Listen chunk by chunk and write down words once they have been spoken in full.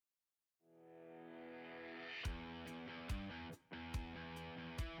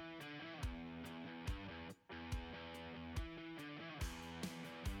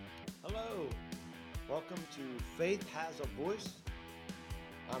Hello, welcome to Faith Has a Voice.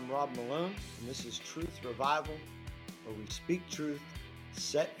 I'm Rob Malone, and this is Truth Revival, where we speak truth,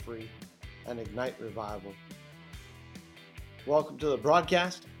 set free, and ignite revival. Welcome to the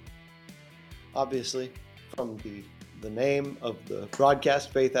broadcast. Obviously, from the name of the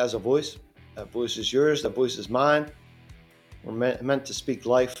broadcast, Faith Has a Voice. That voice is yours, that voice is mine. We're meant to speak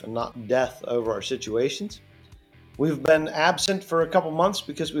life and not death over our situations. We've been absent for a couple months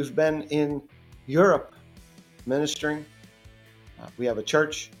because we've been in Europe ministering. We have a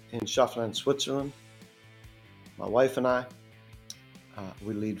church in Schaffhausen, Switzerland. My wife and I,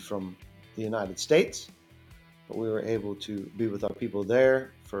 we lead from the United States, but we were able to be with our people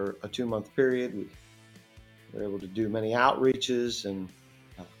there for a 2-month period. We were able to do many outreaches and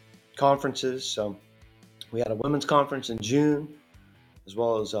conferences. So we had a women's conference in June, as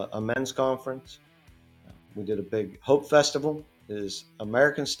well as a men's conference. We did a big Hope Festival. It is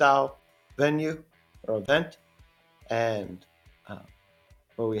American-style venue or event, and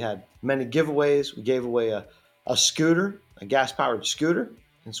where we had many giveaways. We gave away a scooter, a gas-powered scooter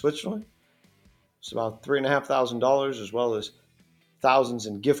in Switzerland. It's about $3,500, as well as thousands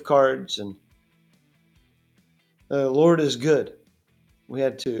in gift cards. And the Lord is good. We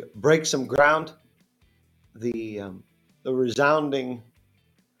had to break some ground. The resounding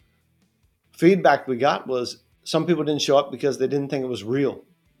feedback we got was some people didn't show up because they didn't think it was real.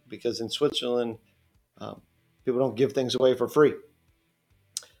 Because in Switzerland, people don't give things away for free.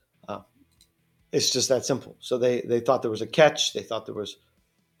 It's just that simple. So they thought there was a catch. They thought there was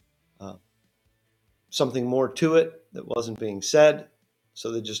something more to it that wasn't being said.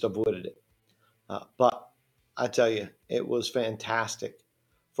 So they just avoided it. But I tell you, it was fantastic.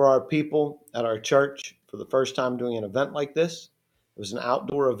 For our people at our church, for the first time doing an event like this, it was an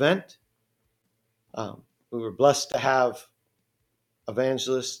outdoor event. We were blessed to have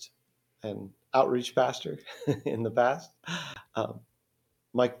evangelist and outreach pastor in the past,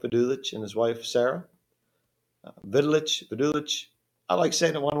 Mike Vidulich and his wife, Sarah. Vidulich. I like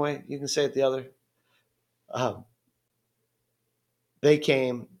saying it one way. You can say it the other. They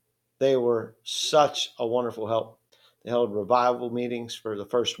came. They were such a wonderful help. They held revival meetings for the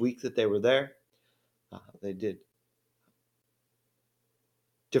first week that they were there. They did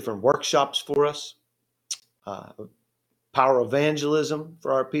different workshops for us. Power evangelism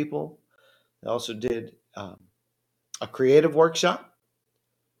for our people. They also did a creative workshop.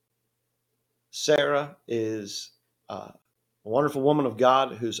 Sarah is a wonderful woman of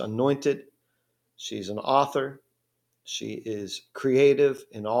God who's anointed. She's an author. She is creative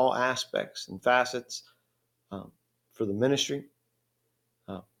in all aspects and facets for the ministry.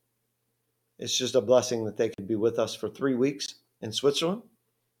 It's just a blessing that they could be with us for 3 weeks in Switzerland.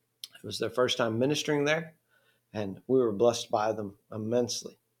 It was their first time ministering there, and we were blessed by them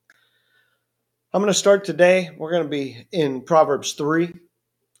immensely. I'm going to start today. We're going to be in Proverbs 3.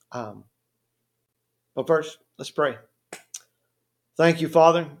 But first, let's pray. Thank you,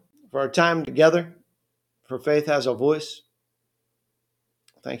 Father, for our time together, for Faith Has a Voice.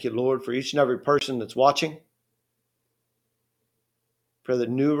 Thank you, Lord, for each and every person that's watching. Pray that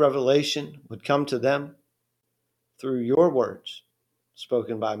new revelation would come to them through your words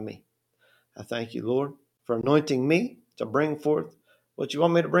spoken by me. I thank you, Lord, for anointing me to bring forth what you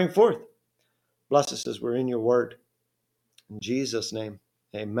want me to bring forth. Bless us as we're in your word. In Jesus' name,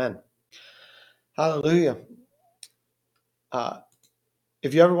 amen. Hallelujah.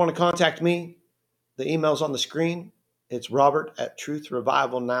 If you ever want to contact me, the email's on the screen. It's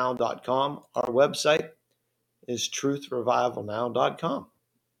robert@truthrevivalnow.com. Our website is truthrevivalnow.com.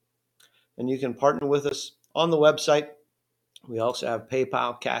 And you can partner with us on the website. We also have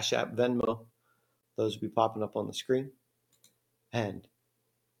PayPal, Cash App, Venmo. Those will be popping up on the screen. And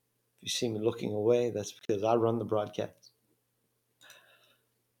if you see me looking away, that's because I run the broadcast.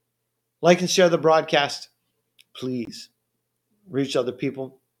 Like and share the broadcast, please. Reach other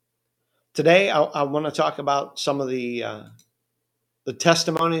people. Today, I want to talk about some of the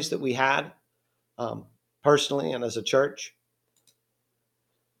testimonies that we had personally and as a church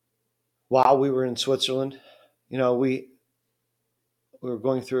while we were in Switzerland. You know, we were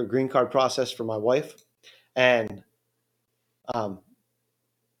going through a green card process for my wife, and so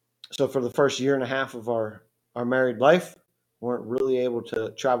for the first year and a half of our married life, we weren't really able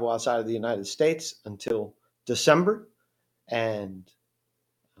to travel outside of the United States until December, and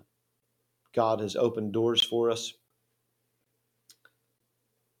God has opened doors for us.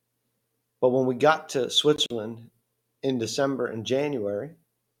 But when we got to Switzerland in December and January,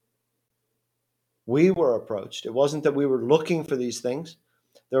 we were approached. It wasn't that we were looking for these things.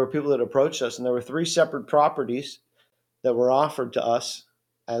 There were people that approached us, and there were 3 separate properties that were offered to us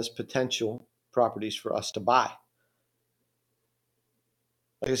as potential properties for us to buy.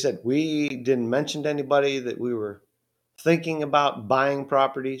 Like I said, we didn't mention to anybody that we were thinking about buying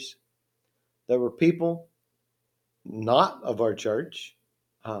properties. There were people not of our church,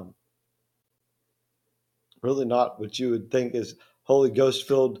 really not what you would think is Holy Ghost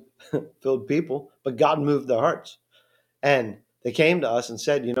filled people, but God moved their hearts. And they came to us and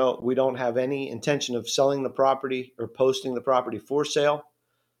said, we don't have any intention of selling the property or posting the property for sale.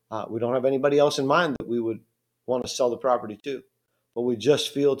 We don't have anybody else in mind that we would want to sell the property to, but we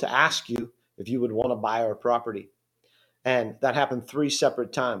just feel to ask you if you would want to buy our property. And that happened 3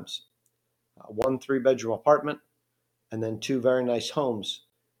 separate times. 1 3-bedroom apartment, and then 2 very nice homes.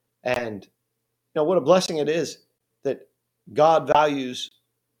 And what a blessing it is that God values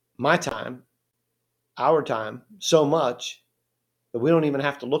my time, our time, so much that we don't even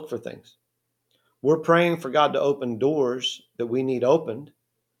have to look for things. We're praying for God to open doors that we need opened,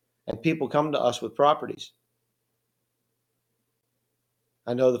 and people come to us with properties.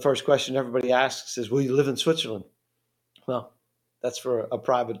 I know the first question everybody asks is, will you live in Switzerland? Well, that's for a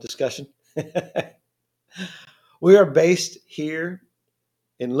private discussion. We are based here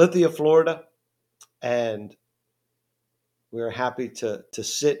in Lithia, Florida, and we are happy to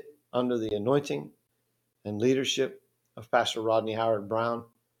sit under the anointing and leadership of Pastor Rodney Howard Brown,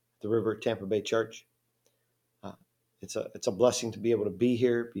 the River Tampa Bay Church. It's a blessing to be able to be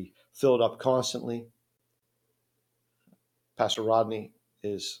here, be filled up constantly. Pastor Rodney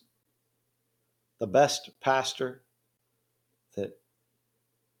is the best pastor that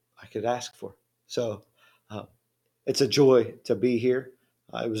I could ask for. So it's a joy to be here.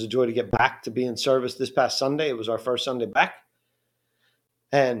 It was a joy to get back to be in service this past Sunday. It was our first Sunday back.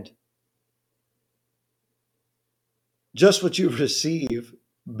 And just what you receive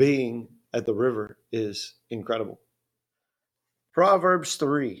being at the river is incredible. Proverbs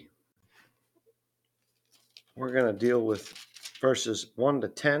 3. We're going to deal with verses 1 to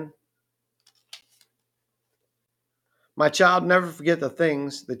 10. My child, never forget the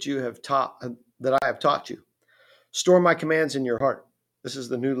things that I have taught you. Store my commands in your heart. This is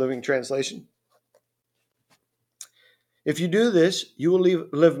the New Living Translation. If you do this, you will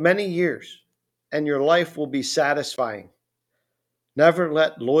live many years, and your life will be satisfying. Never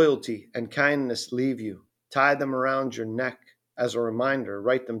let loyalty and kindness leave you. Tie them around your neck as a reminder.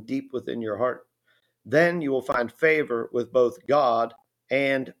 Write them deep within your heart. Then you will find favor with both God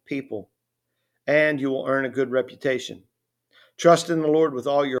and people, and you will earn a good reputation. Trust in the Lord with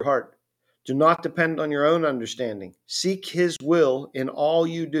all your heart. Do not depend on your own understanding. Seek his will in all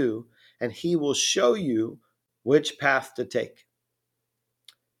you do, and he will show you which path to take.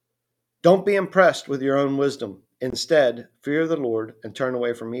 Don't be impressed with your own wisdom. Instead, fear the Lord and turn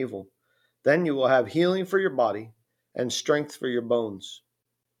away from evil. Then you will have healing for your body and strength for your bones.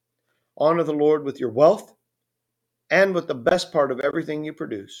 Honor the Lord with your wealth and with the best part of everything you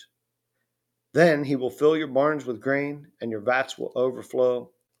produce. Then he will fill your barns with grain, and your vats will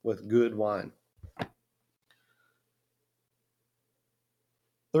overflow with good wine.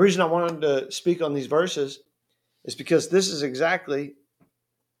 The reason I wanted to speak on these verses is because this is exactly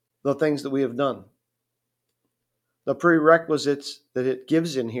the things that we have done. The prerequisites that it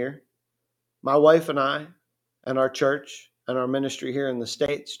gives in here. My wife and I and our church and our ministry here in the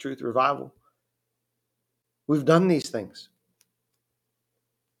States, Truth Revival, we've done these things.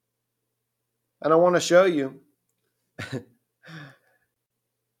 And I want to show you,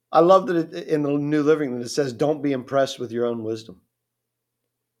 I love that in the New Living that it says, don't be impressed with your own wisdom.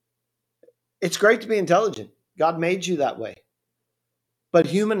 It's great to be intelligent. God made you that way. But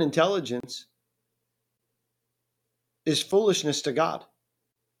human intelligence is foolishness to God.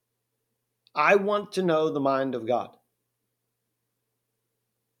 I want to know the mind of God.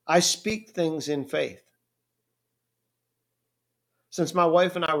 I speak things in faith. Since my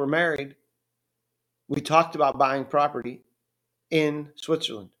wife and I were married, we talked about buying property in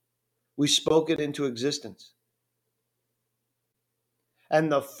Switzerland. We spoke it into existence.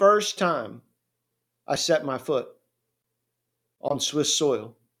 And the first time I set my foot on Swiss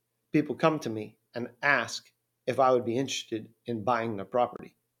soil, people come to me and ask if I would be interested in buying the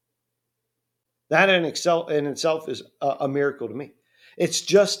property. That in itself is a miracle to me. It's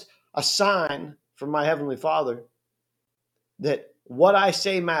just a sign from my Heavenly Father that what I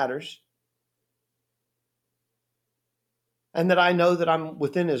say matters, and that I know that I'm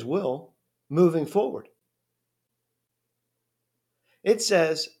within his will moving forward. It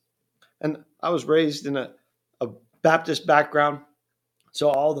says, and I was raised in a Baptist background, so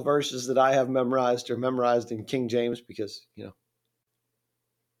all the verses that I have memorized are memorized in King James because,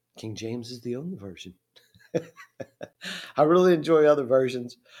 King James is the only version. I really enjoy other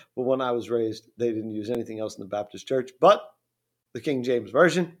versions, but when I was raised, they didn't use anything else in the Baptist church but the King James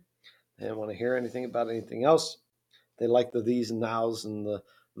Version. They didn't want to hear anything about anything else. They like the these and nows and the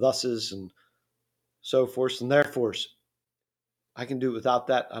thuses and so forth and therefores. I can do without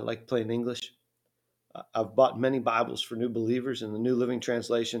that. I like plain English. I've bought many Bibles for new believers, and the New Living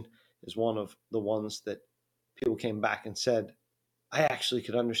Translation is one of the ones that people came back and said, I actually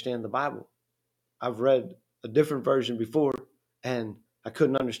could understand the Bible. I've read a different version before, and I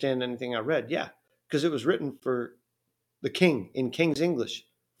couldn't understand anything I read. Yeah, because it was written for the king in King's English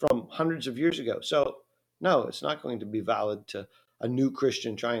from hundreds of years ago. So, no, it's not going to be valid to a new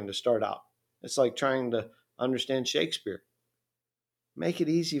Christian trying to start out. It's like trying to understand Shakespeare. Make it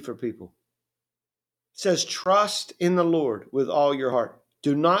easy for people. It says, trust in the Lord with all your heart.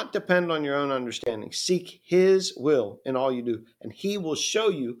 Do not depend on your own understanding. Seek his will in all you do, and he will show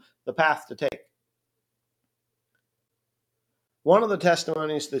you the path to take. One of the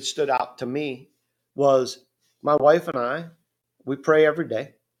testimonies that stood out to me was my wife and I, we pray every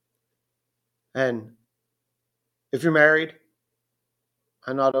day. And if you're married,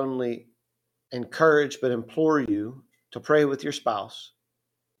 I not only encourage but implore you to pray with your spouse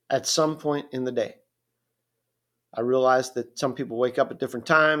at some point in the day. I realize that some people wake up at different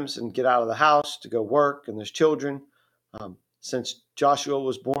times and get out of the house to go work, and there's children. Since Joshua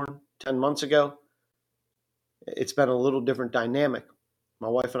was born 10 months ago, it's been a little different dynamic. My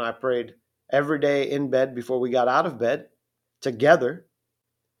wife and I prayed every day in bed before we got out of bed together.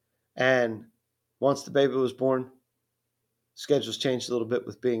 And once the baby was born, schedules changed a little bit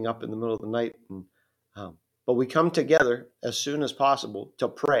with being up in the middle of the night. But we come together as soon as possible to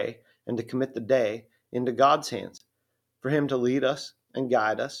pray and to commit the day into God's hands for him to lead us and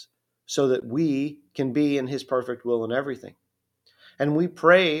guide us so that we can be in his perfect will in everything. And we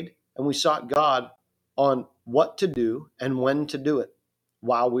prayed and we sought God on what to do and when to do it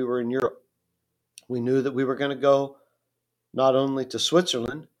while we were in Europe. We knew that we were going to go not only to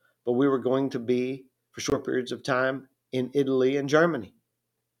Switzerland, but we were going to be for short periods of time in Italy and Germany.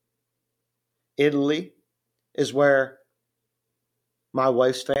 Italy is where my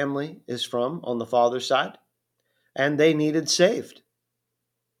wife's family is from on the father's side, and they needed saved.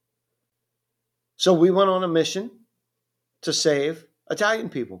 So we went on a mission to save Italian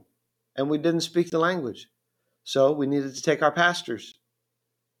people, and we didn't speak the language. So we needed to take our pastors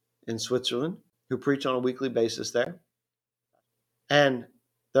in Switzerland who preach on a weekly basis there, and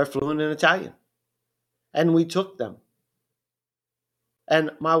they're fluent in Italian. And we took them.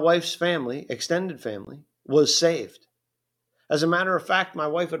 And my wife's family, extended family, was saved. As a matter of fact, my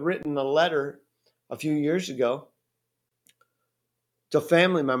wife had written a letter a few years ago to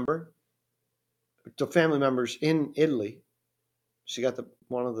family members in Italy. She got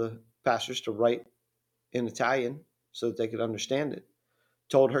one of the pastors to write in Italian so that they could understand it.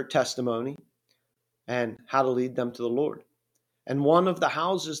 Told her testimony and how to lead them to the Lord. And one of the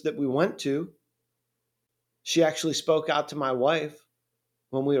houses that we went to, she actually spoke out to my wife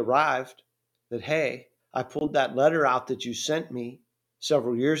when we arrived that, hey, I pulled that letter out that you sent me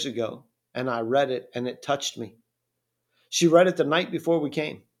several years ago, and I read it, and it touched me. She read it the night before we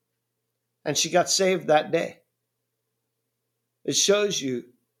came, and she got saved that day. It shows you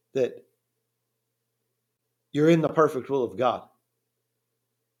that you're in the perfect will of God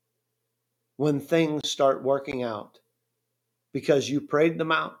when things start working out because you prayed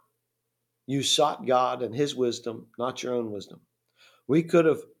them out. You sought God and his wisdom, not your own wisdom. We could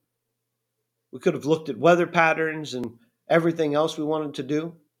have looked at weather patterns and everything else we wanted to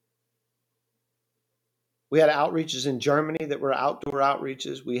do. We had outreaches in Germany that were outdoor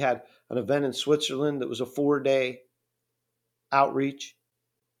outreaches. We had an event in Switzerland that was a 4-day outreach.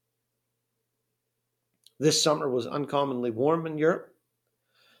 This summer was uncommonly warm in Europe.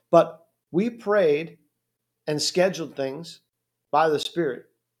 But we prayed and scheduled things by the Spirit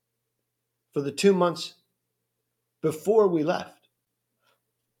for the 2 months before we left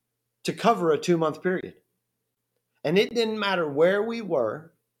to cover a 2-month period. And it didn't matter where we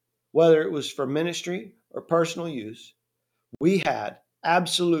were, whether it was for ministry or personal use, we had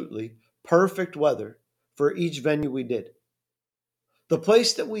absolutely perfect weather for each venue we did. The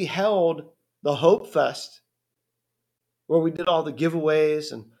place that we held the Hope Fest, where we did all the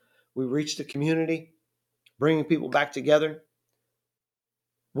giveaways and we reached the community, bringing people back together,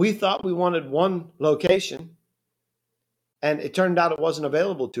 we thought we wanted one location, and it turned out it wasn't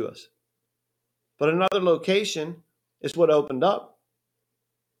available to us. But another location is what opened up,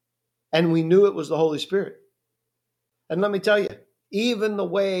 and we knew it was the Holy Spirit. And let me tell you, even the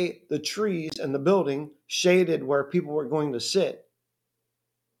way the trees and the building shaded where people were going to sit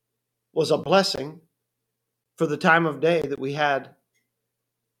was a blessing for the time of day that we had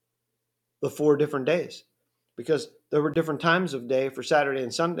the 4 different days, because there were different times of day for Saturday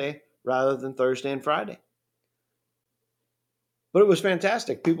and Sunday rather than Thursday and Friday. But it was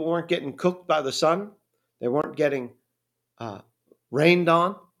fantastic. People weren't getting cooked by the sun. They weren't getting rained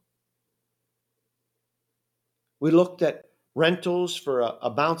on. We looked at rentals for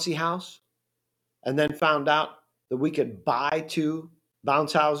a bouncy house and then found out that we could buy 2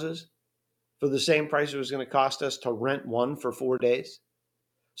 bounce houses for the same price it was going to cost us to rent one for 4 days.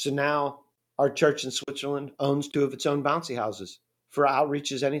 So now our church in Switzerland owns 2 of its own bouncy houses for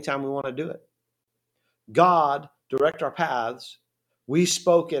outreaches anytime we want to do it. God direct our paths. We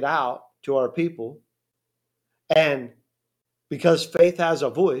spoke it out to our people. And because faith has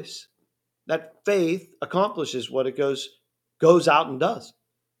a voice, that faith accomplishes what it goes out and does.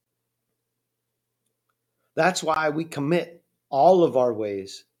 That's why we commit all of our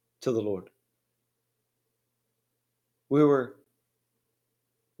ways to the Lord. We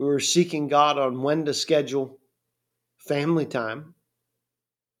were seeking God on when to schedule family time.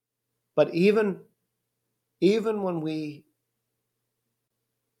 But even when we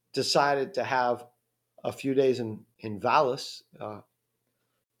decided to have a few days in Vallis,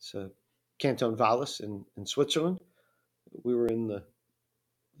 so Canton Vallis in Switzerland, we were in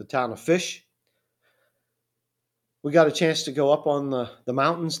the town of Fish. We got a chance to go up on the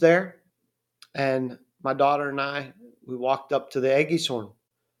mountains there, and my daughter and I, we walked up to the Eggieshorn,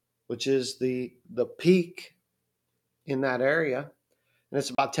 which is the peak in that area, and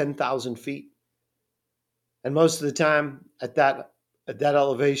it's about 10,000 feet. And most of the time at that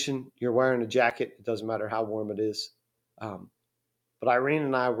elevation, you're wearing a jacket. It doesn't matter how warm it is. But Irene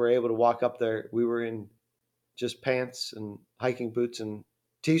and I were able to walk up there. We were in just pants and hiking boots and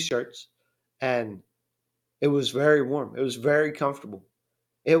T-shirts, and it was very warm. It was very comfortable.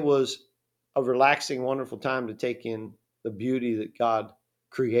 It was a relaxing, wonderful time to take in the beauty that God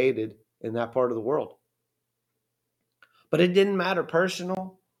created in that part of the world. But it didn't matter,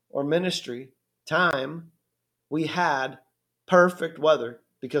 personal or ministry time. We had perfect weather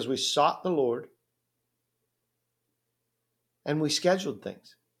because we sought the Lord and we scheduled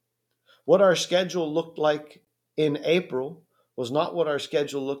things. What our schedule looked like in April was not what our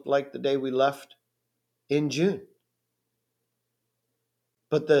schedule looked like the day we left in June.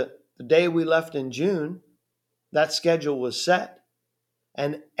 But the day we left in June, that schedule was set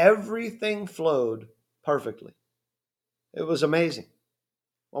and everything flowed perfectly. It was amazing.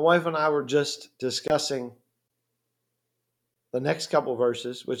 My wife and I were just discussing the next couple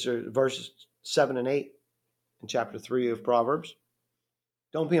verses, which are verses 7 and 8 in chapter 3 of Proverbs.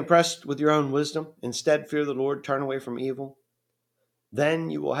 Don't be impressed with your own wisdom. Instead, fear the Lord, turn away from evil.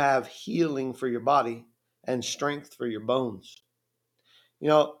 Then you will have healing for your body and strength for your bones. You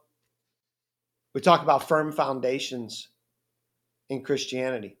know, we talk about firm foundations in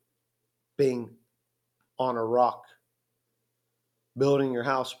Christianity, being on a rock, building your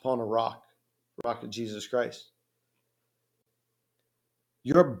house upon a rock of Jesus Christ.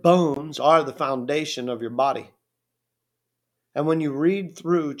 Your bones are the foundation of your body. And when you read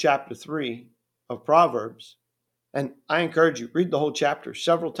through chapter 3 of Proverbs, and I encourage you, read the whole chapter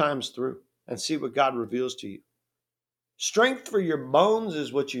several times through and see what God reveals to you. Strength for your bones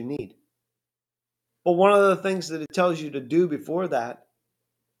is what you need. But one of the things that it tells you to do before that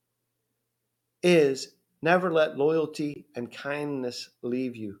is never let loyalty and kindness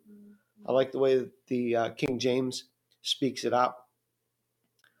leave you. I like the way the King James speaks it out.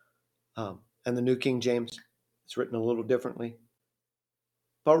 And the New King James, it's written a little differently.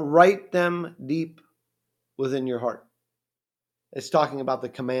 But write them deep within your heart. It's talking about the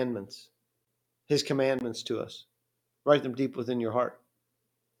commandments, his commandments to us. Write them deep within your heart.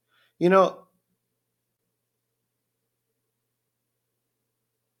 You know,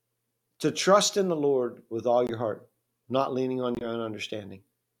 to trust in the Lord with all your heart, not leaning on your own understanding.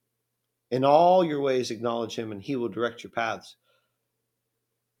 In all your ways acknowledge him and he will direct your paths.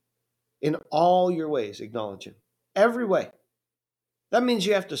 In all your ways acknowledge him. Every way. That means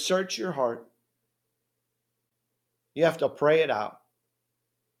you have to search your heart. You have to pray it out.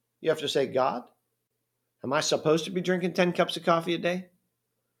 You have to say, God, am I supposed to be drinking 10 cups of coffee a day?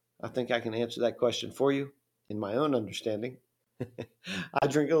 I think I can answer that question for you in my own understanding. I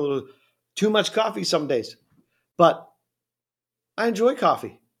drink a little too much coffee some days, but I enjoy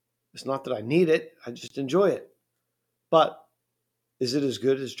coffee. It's not that I need it. I just enjoy it. But is it as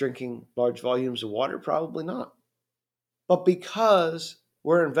good as drinking large volumes of water? Probably not. But because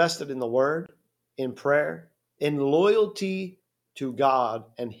we're invested in the word, in prayer, in loyalty to God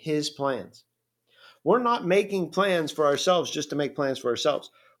and his plans, we're not making plans for ourselves just to make plans for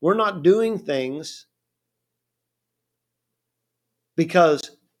ourselves. We're not doing things because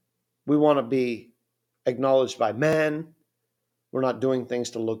we want to be acknowledged by men. We're not doing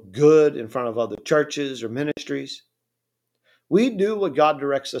things to look good in front of other churches or ministries. We do what God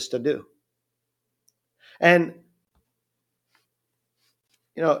directs us to do. And,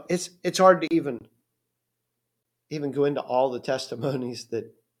 it's hard to even go into all the testimonies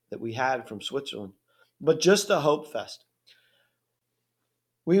that we had from Switzerland. But just the Hope Fest,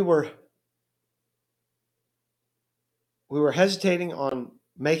 we were hesitating on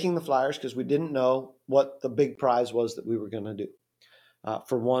making the flyers because we didn't know what the big prize was that we were going to do.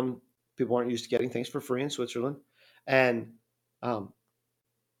 For one, people aren't used to getting things for free in Switzerland. And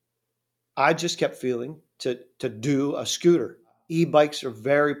I just kept feeling to do a scooter. E-bikes are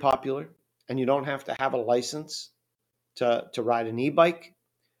very popular, and you don't have to have a license to ride an e-bike.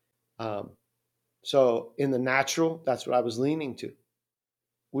 So in the natural, that's what I was leaning to.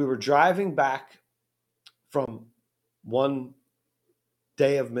 We were driving back from one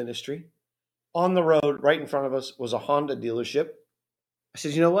day of ministry. On the road, right in front of us, was a Honda dealership. I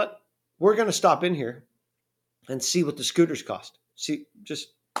said, you know what? We're going to stop in here and see what the scooters cost. Just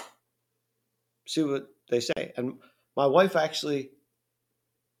see what they say. And my wife actually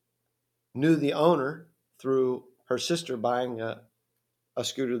knew the owner through her sister buying a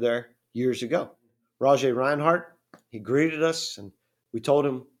scooter there years ago. Roger Reinhardt, he greeted us, and we told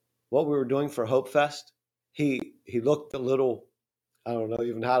him what we were doing for Hope Fest. He looked a little, I don't know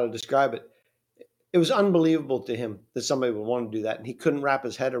even how to describe it. It was unbelievable to him that somebody would want to do that. And he couldn't wrap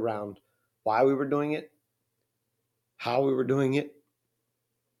his head around why we were doing it, how we were doing it.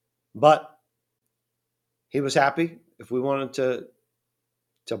 But he was happy. If we wanted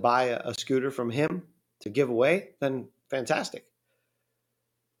to buy a scooter from him to give away, then fantastic.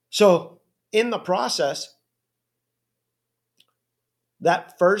 So in the process,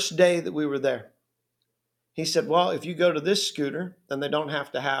 that first day that we were there, he said, well, if you go to this scooter, then they don't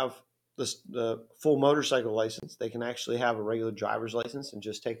have to have the full motorcycle license. They can actually have a regular driver's license and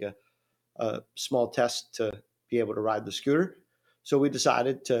just take a small test to be able to ride the scooter. So we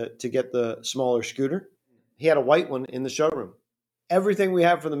decided to get the smaller scooter. He had a white one in the showroom. Everything we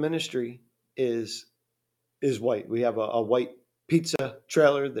have for the ministry is white. We have a white pizza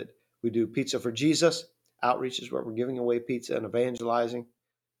trailer that we do Pizza for Jesus outreaches where we're giving away pizza and evangelizing.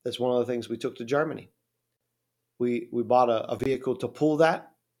 That's one of the things we took to Germany. We bought a vehicle to pull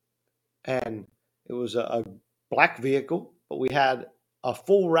that, and it was a black vehicle, but we had a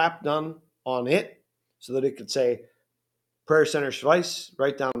full wrap done on it so that it could say Prayer Center Schweiz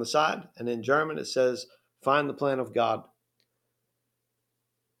right down the side. And in German, it says, find the plan of God.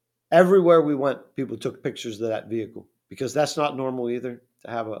 Everywhere we went, people took pictures of that vehicle because that's not normal either,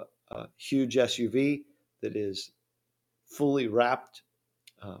 to have a huge SUV that is fully wrapped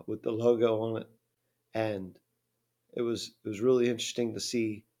with the logo on it. And it was really interesting to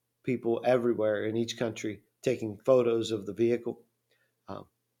see people everywhere in each country taking photos of the vehicle.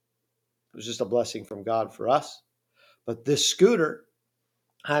 It was just a blessing from God for us. But this scooter,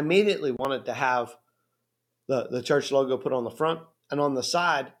 I immediately wanted to have the church logo put on the front, and on the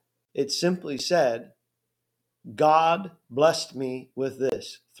side, it simply said, God blessed me with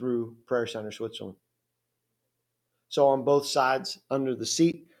this through Prayer Center Switzerland. So on both sides under the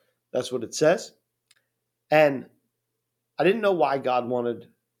seat, that's what it says. And I didn't know why God wanted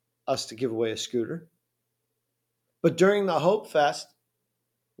us to give away a scooter. But during the Hope Fest,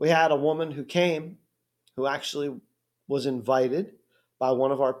 we had a woman who came who actually was invited by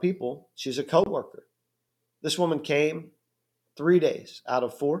one of our people. She's a coworker. This woman came 3 days out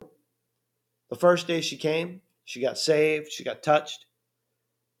of 4. The first day she came, she got saved, she got touched.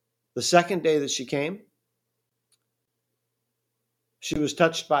 The second day that she came, she was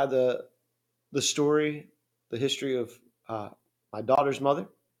touched by the story, the history of my daughter's mother.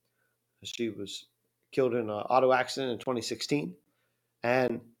 She was killed in an auto accident in 2016.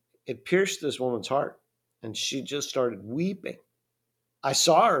 And it pierced this woman's heart. And she just started weeping. I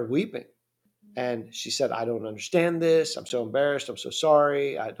saw her weeping. And she said, I don't understand this. I'm so embarrassed. I'm so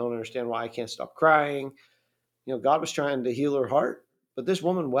sorry. I don't understand why I can't stop crying. God was trying to heal her heart. But this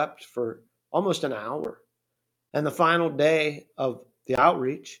woman wept for almost an hour. And the final day of the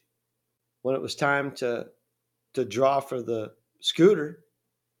outreach, when it was time to draw for the scooter,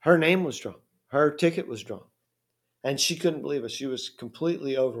 her name was drawn. Her ticket was drawn. And she couldn't believe it. She was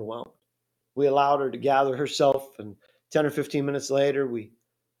completely overwhelmed. We allowed her to gather herself, and 10 or 15 minutes later, we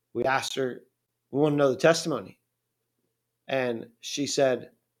asked her, we want to know the testimony. And she said,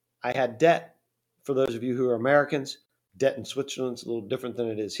 I had debt. For those of you who are Americans, debt in Switzerland is a little different than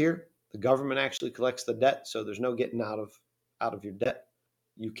it is here. The government actually collects the debt, so there's no getting out of your debt.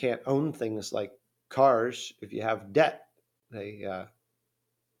 You can't own things like cars if you have debt. You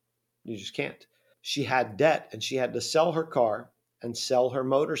just can't. She had debt, and she had to sell her car and sell her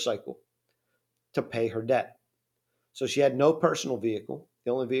motorcycle to pay her debt. So she had no personal vehicle.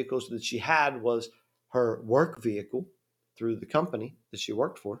 The only vehicles that she had was her work vehicle through the company that she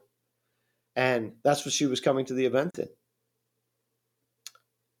worked for. And that's what she was coming to the event in.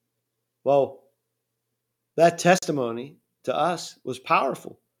 Well, that testimony to us was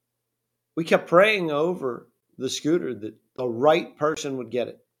powerful. We kept praying over the scooter that the right person would get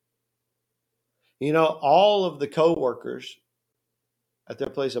it. You know, all of the co-workers at their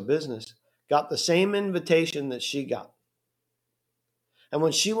place of business got the same invitation that she got. And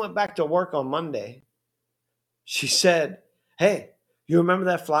when she went back to work on Monday, she said, "Hey, you remember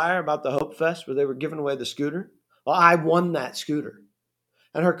that flyer about the Hope Fest where they were giving away the scooter? Well, I won that scooter."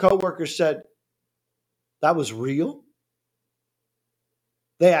 And her coworkers said, "That was real?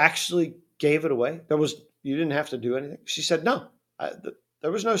 They actually gave it away? You didn't have to do anything?" She said, "No,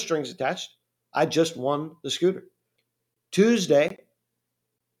 there was no strings attached. I just won the scooter." Tuesday,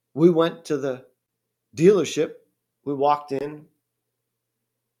 we went to the dealership. We walked in.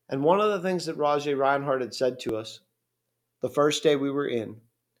 And one of the things that Rajay Reinhardt had said to us the first day we were in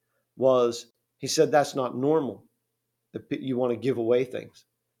was, he said, "That's not normal that you want to give away things."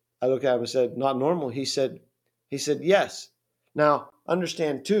 I looked at him and said, "Not normal?" He said, "Yes." Now,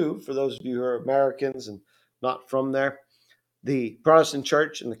 understand too, for those of you who are Americans and not from there, the Protestant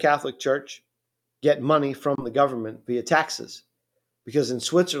church and the Catholic church get money from the government via taxes. Because in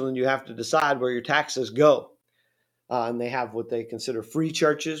Switzerland, you have to decide where your taxes go. And they have what they consider free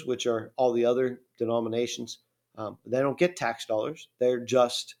churches, which are all the other denominations. They don't get tax dollars. They're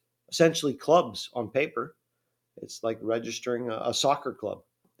just essentially clubs on paper. It's like registering a soccer club.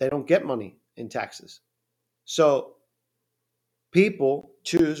 They don't get money in taxes. So people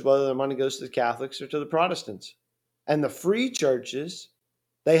choose whether their money goes to the Catholics or to the Protestants. And the free churches,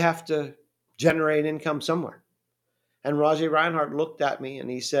 they have to generate income somewhere. And Rajay Reinhardt looked at me and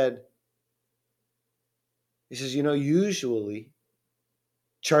he says, "You know, usually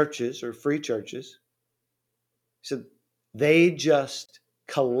churches or free churches," he said, "they just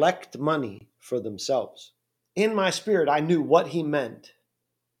collect money for themselves." In my spirit, I knew what he meant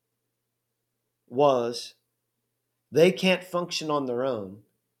was they can't function on their own.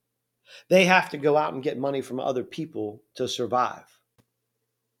 They have to go out and get money from other people to survive.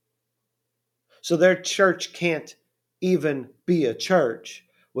 So their church can't even be a church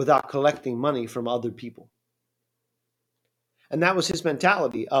without collecting money from other people. And that was his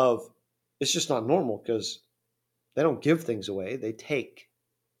mentality of, it's just not normal because they don't give things away, they take.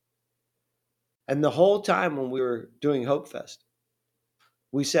 And the whole time when we were doing Hope Fest,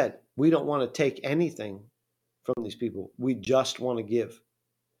 we said, we don't want to take anything from these people. We just want to give.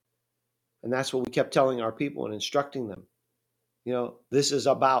 And that's what we kept telling our people and instructing them. You know, this is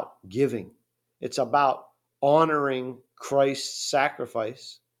about giving. It's about honoring Christ's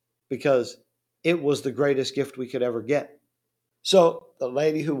sacrifice because it was the greatest gift we could ever get. So the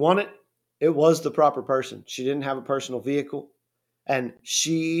lady who won it, it was the proper person. She didn't have a personal vehicle, and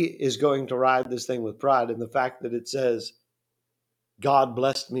she is going to ride this thing with pride. And the fact that it says, "God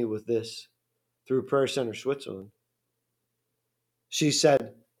blessed me with this through Prayer Center Switzerland." She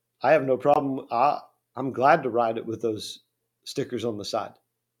said, "I have no problem. I'm glad to ride it with those stickers on the side."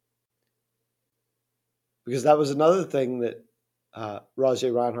 Because that was another thing that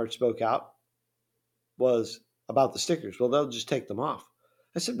Rajay Reinhardt spoke out was about the stickers. Well, they'll just take them off.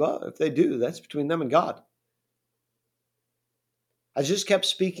 I said, well, if they do, that's between them and God. I just kept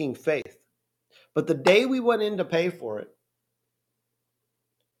speaking faith. But the day we went in to pay for it,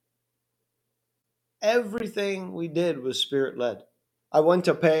 everything we did was spirit-led. I went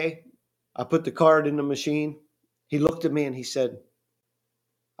to pay. I put the card in the machine. He looked at me and he said,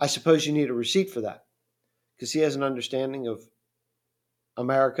 "I suppose you need a receipt for that." Because he has an understanding of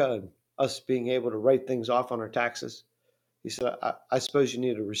America and us being able to write things off on our taxes. He said, I suppose you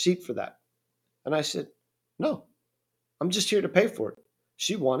need a receipt for that." And I said, "No, I'm just here to pay for it.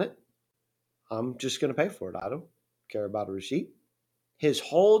 She won it. I'm just going to pay for it. I don't care about a receipt." His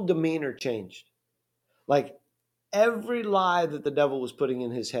whole demeanor changed. Like every lie that the devil was putting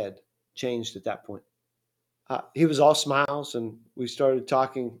in his head changed at that point. He was all smiles, and we started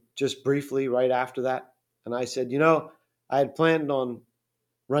talking just briefly right after that. And I said, I had planned on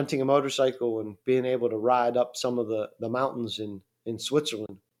renting a motorcycle and being able to ride up some of the mountains in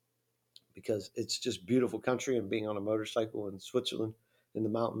Switzerland because it's just beautiful country, and being on a motorcycle in Switzerland in the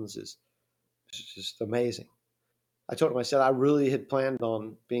mountains is just amazing. I told him, I said, I really had planned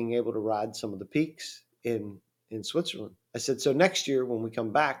on being able to ride some of the peaks in Switzerland. I said, so next year when we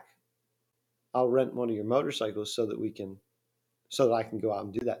come back, I'll rent one of your motorcycles so that we can so that I can go out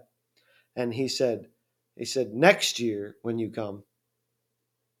and do that. And he said, next year when you come,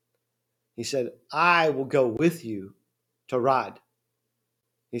 he said, I will go with you to ride.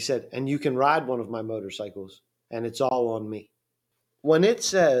 He said, and you can ride one of my motorcycles, and it's all on me. When it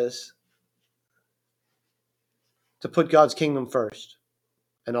says to put God's kingdom first,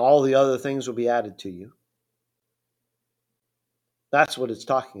 and all the other things will be added to you, that's what it's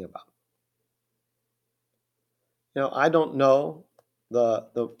talking about. I don't know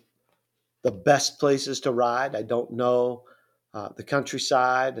the best places to ride. I don't know the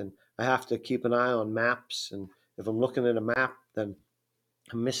countryside, and I have to keep an eye on maps. And if I'm looking at a map, then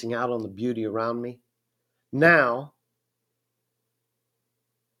I'm missing out on the beauty around me. Now,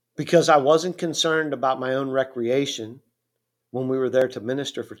 because I wasn't concerned about my own recreation when we were there to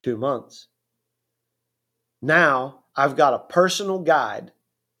minister for 2 months, now I've got a personal guide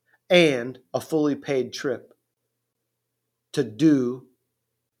and a fully paid trip to do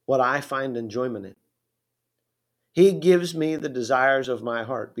what I find enjoyment in. He gives me the desires of my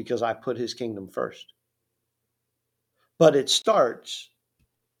heart because I put his kingdom first. But it starts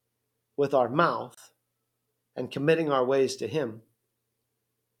with our mouth and committing our ways to him,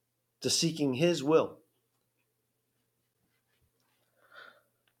 to seeking his will.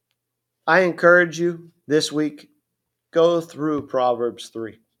 I encourage you this week, go through Proverbs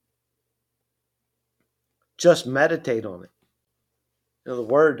 3. Just meditate on it. The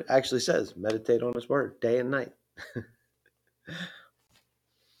word actually says, meditate on his word day and night.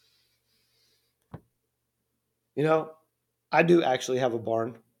 I do actually have a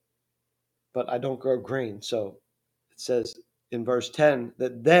barn, but I don't grow grain. So it says in verse 10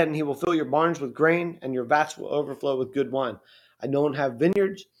 that then he will fill your barns with grain and your vats will overflow with good wine. I don't have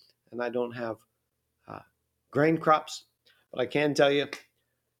vineyards and I don't have grain crops, but I can tell you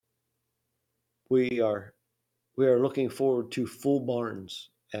we are looking forward to full barns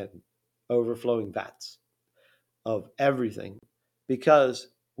and overflowing vats of everything, because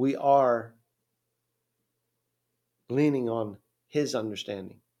we are leaning on his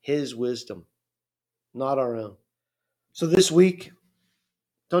understanding, his wisdom, not our own. So this week,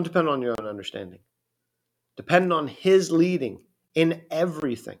 don't depend on your own understanding. Depend on his leading in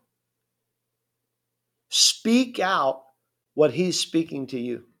everything. Speak out what he's speaking to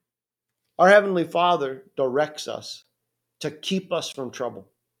you. Our Heavenly Father directs us to keep us from trouble.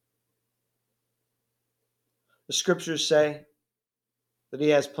 The scriptures say that he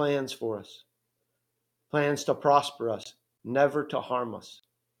has plans for us, plans to prosper us, never to harm us.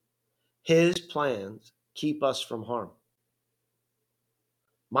 His plans keep us from harm.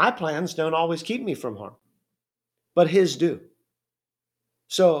 My plans don't always keep me from harm, but his do.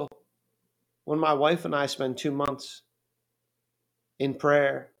 So when my wife and I spend 2 months in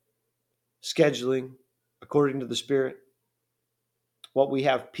prayer, scheduling according to the Spirit, what we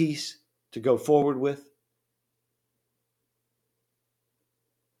have peace to go forward with,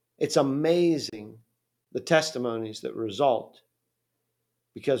 it's amazing the testimonies that result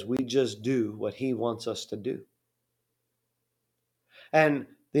because we just do what he wants us to do. And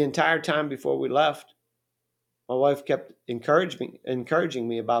the entire time before we left, my wife kept encouraging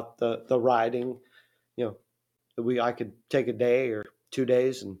me about the riding. I could take a day or 2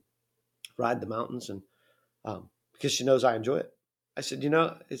 days and ride the mountains, and because she knows I enjoy it. I said,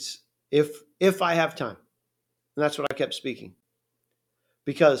 it's if I have time, and that's what I kept speaking,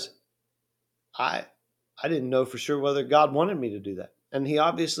 because I didn't know for sure whether God wanted me to do that, and he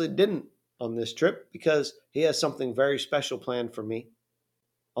obviously didn't on this trip, because he has something very special planned for me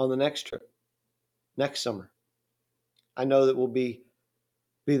on the next trip, next summer. I know that we'll be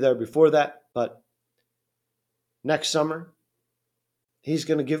there before that, but next summer, he's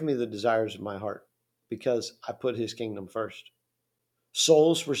going to give me the desires of my heart because I put his kingdom first.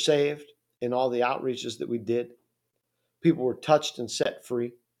 Souls were saved in all the outreaches that we did. People were touched and set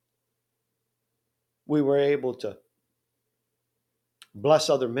free. We were able to bless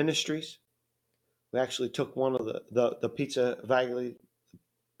other ministries. We actually took one of the Pizza Valley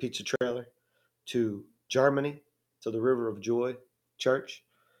pizza trailer to Germany, to the River of Joy Church.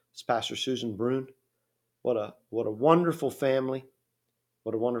 It's Pastor Susan Brune. What a wonderful family.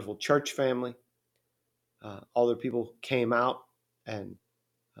 What a wonderful church family. All their people came out and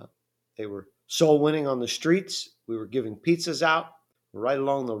they were soul winning on the streets. We were giving pizzas out right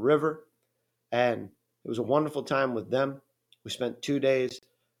along the river. And it was a wonderful time with them. We spent 2 days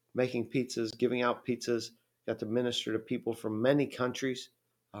making pizzas, giving out pizzas, got to minister to people from many countries.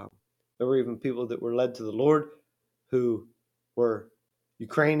 There were even people that were led to the Lord who were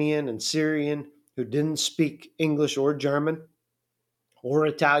Ukrainian and Syrian, who didn't speak English or German or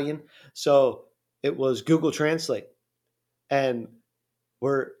Italian. So it was Google Translate. And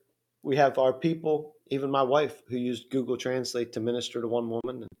we have our people, even my wife, who used Google Translate to minister to one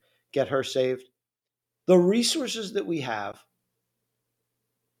woman and get her saved. The resources that we have,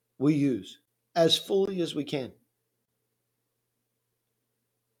 we use as fully as we can.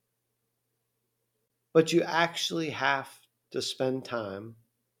 But you actually have to spend time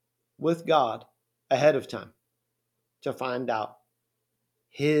with God ahead of time to find out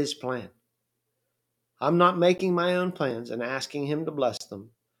His plan. I'm not making my own plans and asking Him to bless them.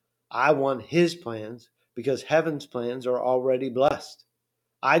 I want His plans because heaven's plans are already blessed.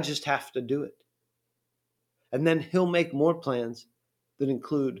 I just have to do it. And then He'll make more plans that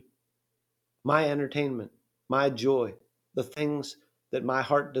include my entertainment, my joy, the things that my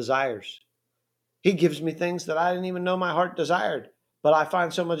heart desires. He gives me things that I didn't even know my heart desired, but I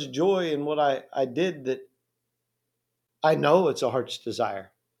find so much joy in what I did that I know it's a heart's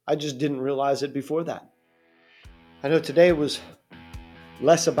desire. I just didn't realize it before that. I know today was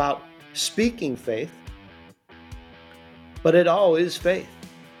less about speaking faith, but it all is faith.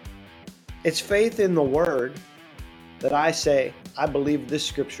 It's faith in the Word that I say, I believe this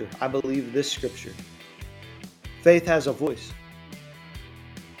scripture. I believe this scripture. Faith has a voice.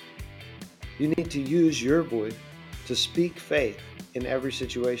 You need to use your voice to speak faith in every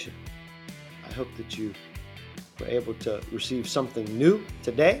situation. I hope that you were able to receive something new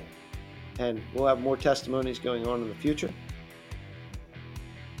today, and we'll have more testimonies going on in the future.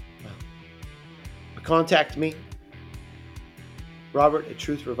 Contact me, Robert at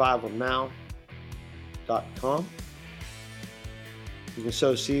truthrevivalnow.com. You can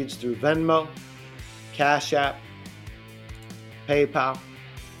sow seeds through Venmo, Cash App, PayPal.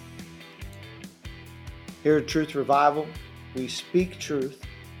 Here at Truth Revival, we speak truth,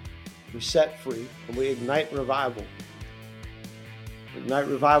 we set free, and we ignite revival. We ignite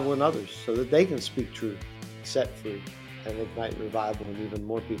revival in others so that they can speak truth, set free, and ignite revival in even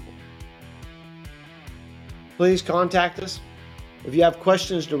more people. Please contact us. If you have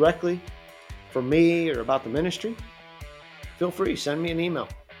questions directly for me or about the ministry, feel free, send me an email.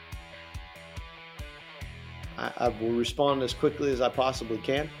 I will respond as quickly as I possibly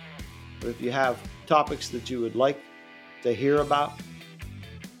can. But if you have topics that you would like to hear about,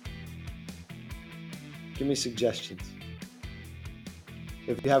 give me suggestions.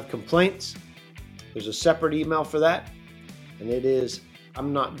 If you have complaints, there's a separate email for that, and it is,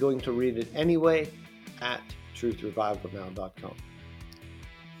 I'm not going to read it anyway, at truthrevivalnow.com.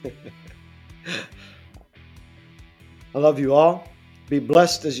 I love you all. Be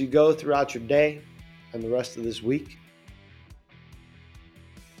blessed as you go throughout your day and the rest of this week.